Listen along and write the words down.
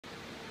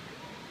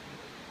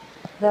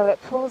though it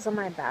pulls on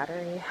my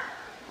battery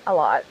a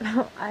lot.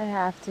 I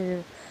have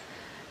to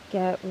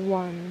get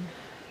one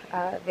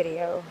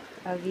video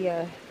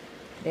via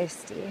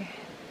Vesti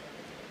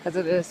because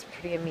it is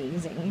pretty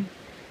amazing.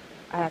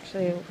 I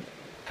actually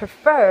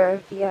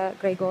prefer via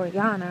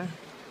Gregoriana.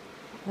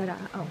 But,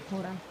 oh,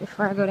 hold on,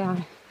 before I go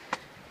down.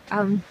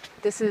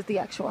 This is the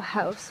actual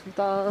house with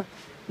all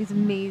these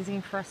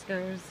amazing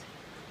frescoes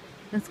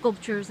and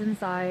sculptures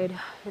inside.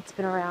 It's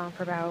been around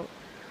for about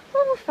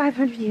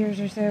 500 years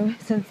or so,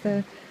 since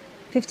the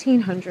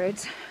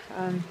 1500s.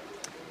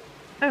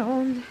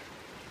 And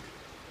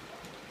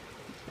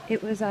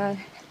it was,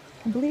 I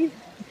believe,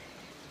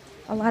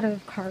 a lot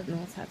of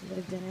cardinals have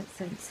lived in it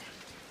since.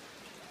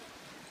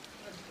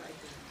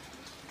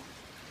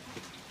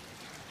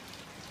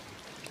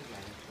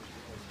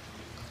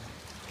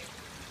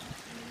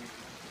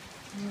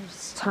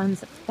 There's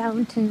tons of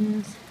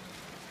fountains,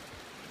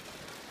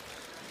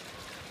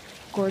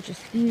 gorgeous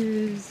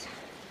views,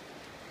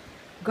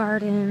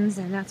 gardens,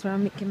 and that's where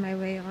I'm making my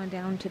way on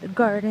down to the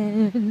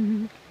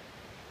garden.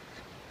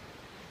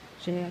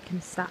 Actually, I can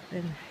stop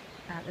and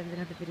add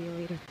another video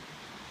later.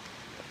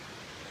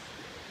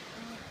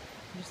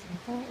 There's the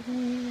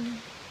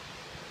fountain.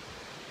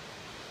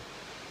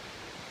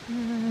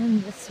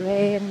 And this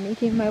way, I'm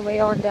making my way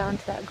on down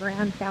to that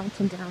grand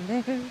fountain down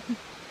there.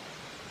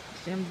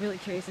 Actually, I'm really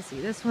curious to see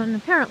this one.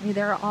 Apparently,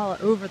 they're all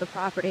over the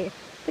property.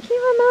 But can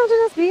you imagine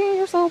this being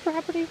your sole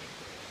property?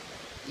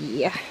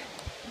 Yeah.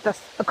 The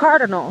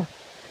Cardinal.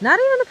 Not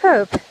even the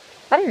Pope.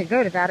 I didn't even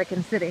go to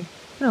Vatican City.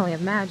 I can only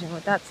imagine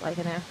what that's like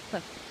in there.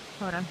 Look,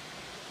 hold on.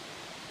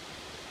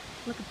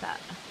 Look at that.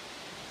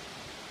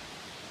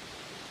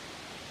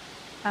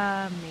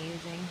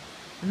 Amazing.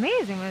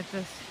 Amazing what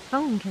this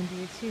phone can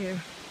do too.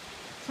 I'm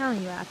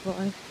telling you, Apple,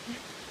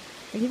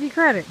 I give you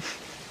credit.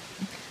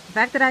 The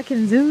fact that I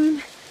can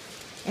zoom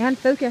and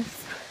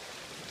focus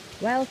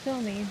while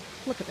filming.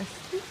 Look at this.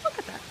 Look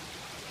at that.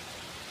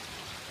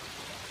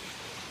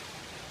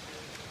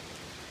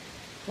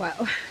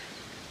 Wow.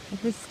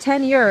 It was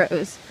 10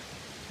 euros.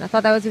 I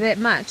thought that was a bit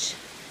much,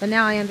 but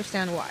now I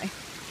understand why.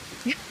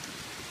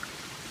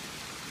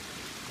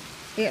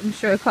 Yeah, I'm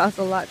sure it costs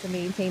a lot to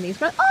maintain these.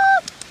 But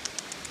oh!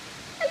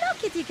 Hello,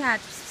 kitty cat.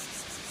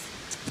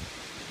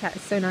 Cat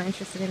is so not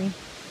interested in me.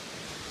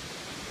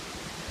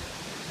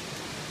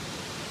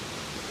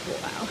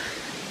 Wow.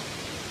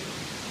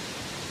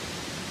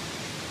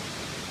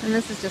 And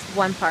this is just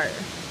one part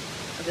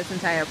of this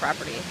entire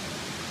property,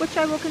 which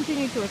I will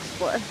continue to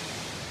explore.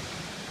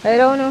 I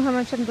don't know how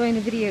much I'm going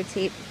to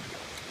videotape.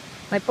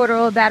 My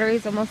portable battery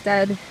is almost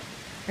dead,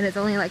 and it's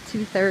only like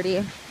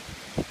 2:30.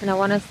 And I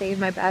want to save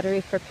my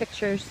battery for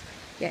pictures.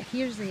 Yeah,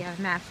 here's the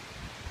map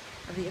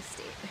of the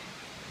estate.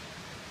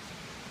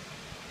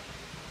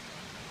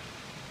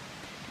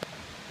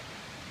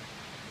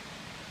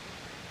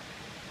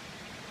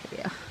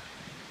 Yeah,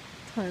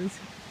 tons.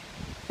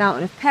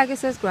 Fountain of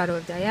Pegasus, Grotto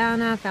of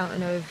Diana,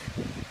 Fountain of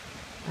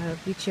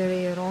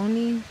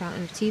Biccerieroni,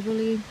 Fountain of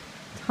Tivoli,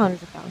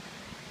 tons of fountains.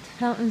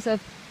 Fountains of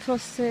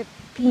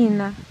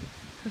Proserpina,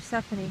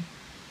 Persephone.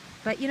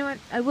 But you know what?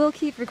 I will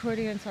keep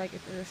recording until I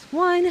get to this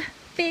one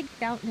big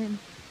fountain.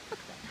 Look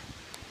at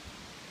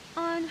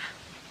that.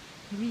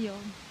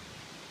 Unreal.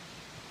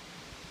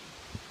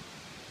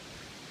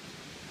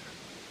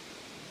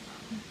 Oh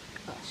my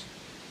gosh.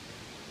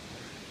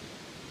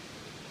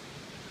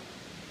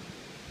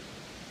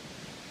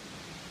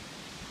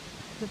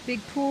 The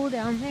big pool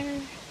down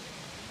there.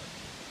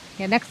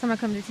 Yeah, next time I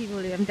come to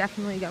Tivoli, I'm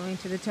definitely going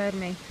to the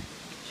Terme.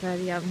 Try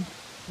the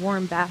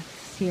warm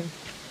baths here.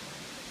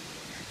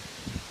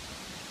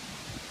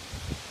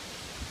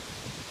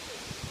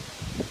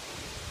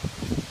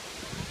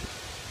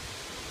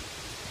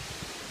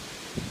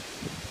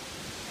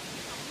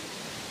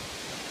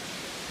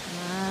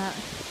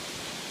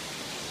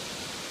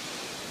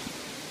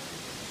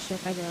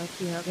 If I go up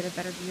here, I'll get a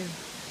better view.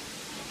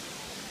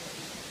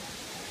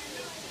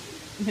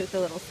 Here's the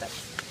little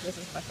steps. This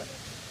is my foot.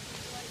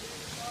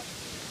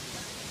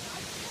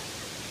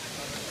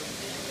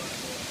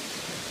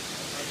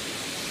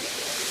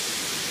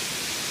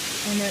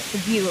 And there's the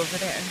view over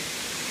there.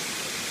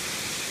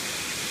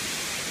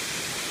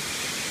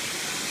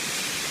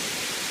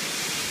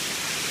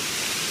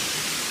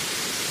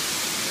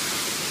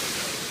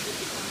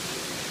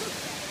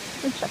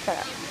 Let's check that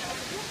out.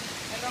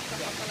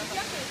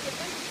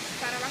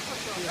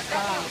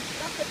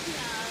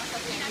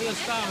 Io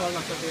stavo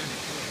alla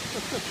Sapienza.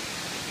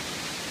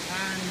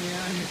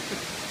 Anni.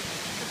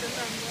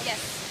 Yes.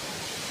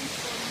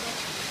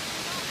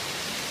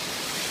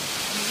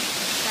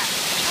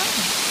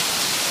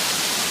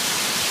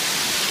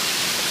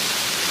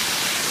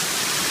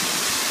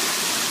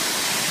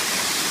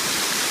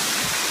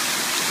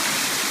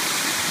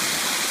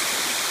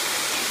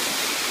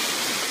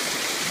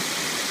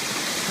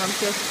 I'm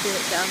supposed to see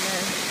it down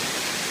there.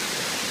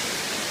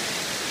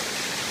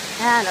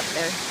 And up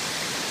there.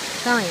 I'm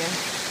telling you.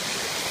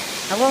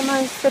 I won't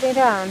mind sitting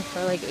down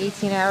for like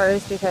 18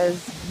 hours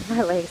because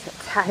my legs are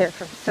tired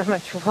from so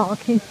much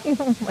walking.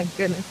 Oh my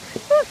goodness.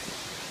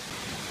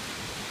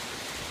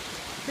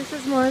 This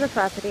is more of the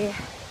property.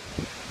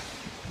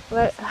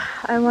 What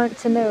I want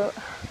to note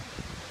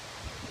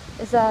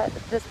is that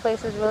this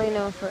place is really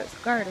known for its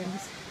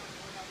gardens.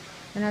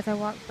 And as I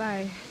walked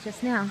by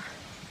just now,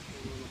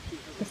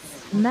 the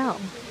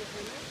smell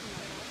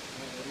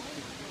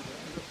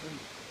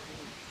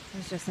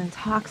was just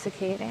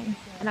intoxicating.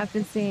 And I've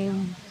been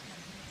seeing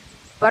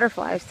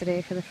butterflies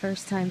today for the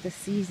first time this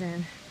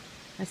season.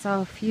 I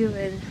saw a few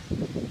in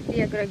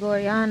Via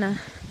Gregoriana,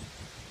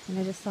 and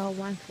I just saw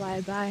one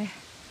fly by.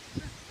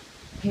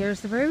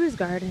 Here's the rose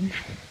garden.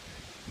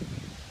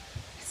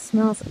 It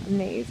smells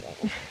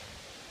amazing.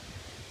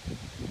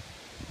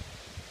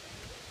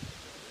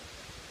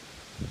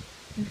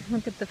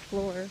 Look at the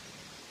floor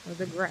or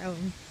the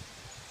ground.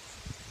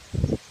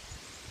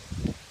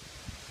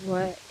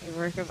 What a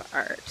work of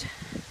art.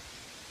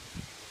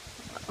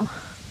 Wow.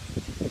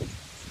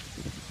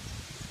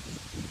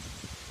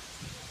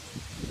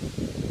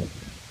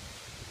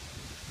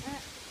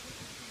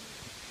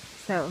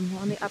 So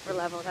on the upper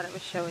level that I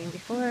was showing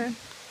before,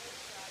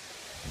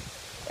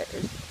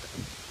 there's the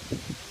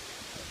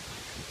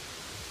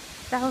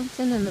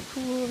fountain and the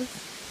pools,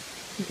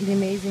 the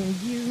amazing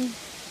view,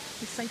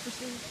 the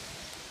cypresses.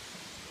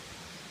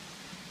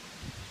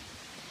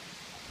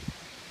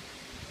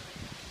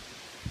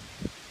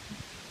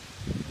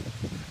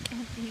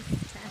 And these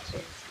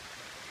statues.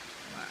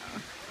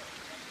 Wow.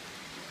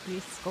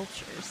 These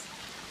sculptures.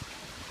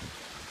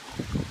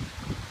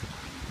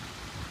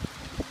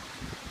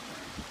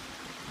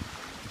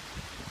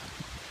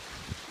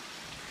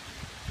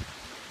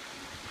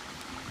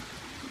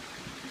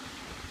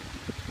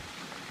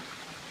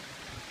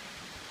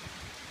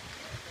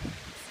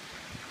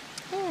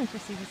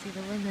 Interesting to see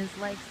the women's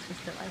legs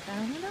twisted like that.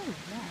 I don't know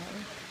why.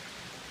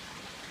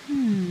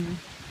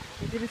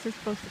 Maybe this is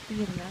supposed to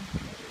feed them.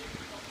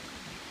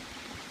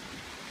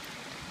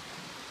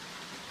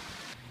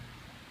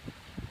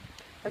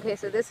 Okay,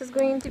 so this is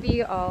going to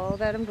be all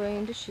that I'm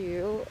going to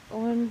shoot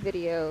on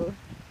video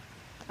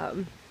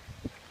of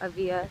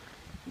Via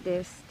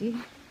d'Esti.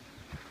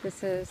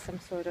 This is some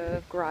sort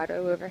of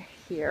grotto over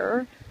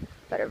here,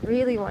 but I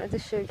really wanted to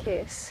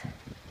showcase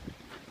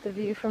the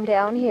view from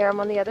down here. I'm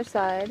on the other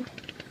side,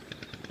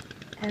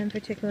 and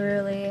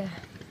particularly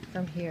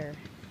from here,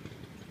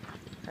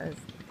 because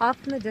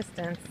off in the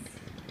distance,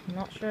 I'm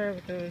not sure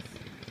what those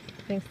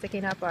things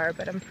sticking up are,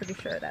 but I'm pretty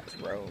sure that's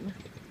Rome.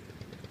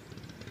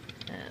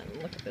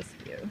 And look at this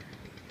view.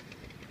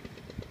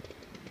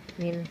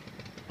 I mean,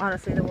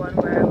 honestly, the one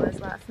where I was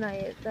last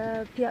night,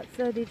 the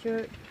Piazza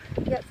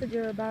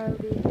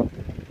Garibaldi,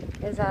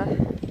 is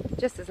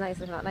just as nice,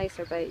 if not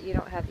nicer, but you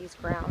don't have these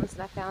grounds.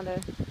 And I found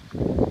a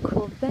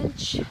cool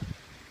bench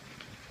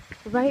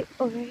right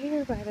over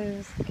here by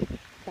those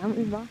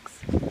fountain rocks.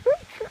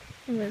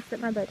 I'm gonna sit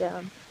my butt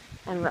down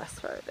and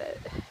rest for a bit.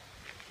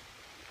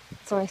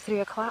 It's only 3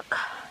 o'clock.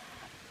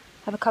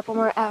 Have a couple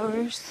more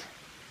hours.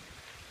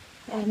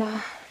 And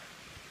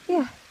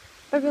yeah,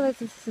 I realized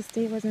this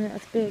estate wasn't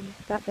as big,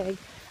 that big.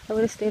 I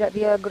would have stayed at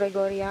Via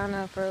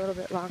Gregoriana for a little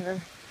bit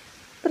longer,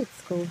 but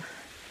it's cool.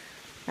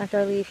 After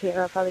I leave here,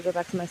 I'll probably go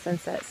back to my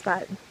sunset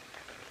spot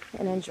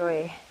and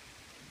enjoy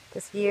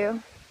this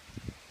view.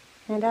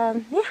 And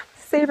yeah,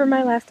 savor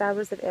my last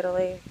hours of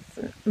Italy. It's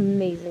an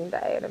amazing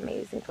day, an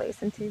amazing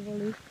place in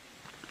Tivoli.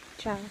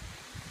 Ciao.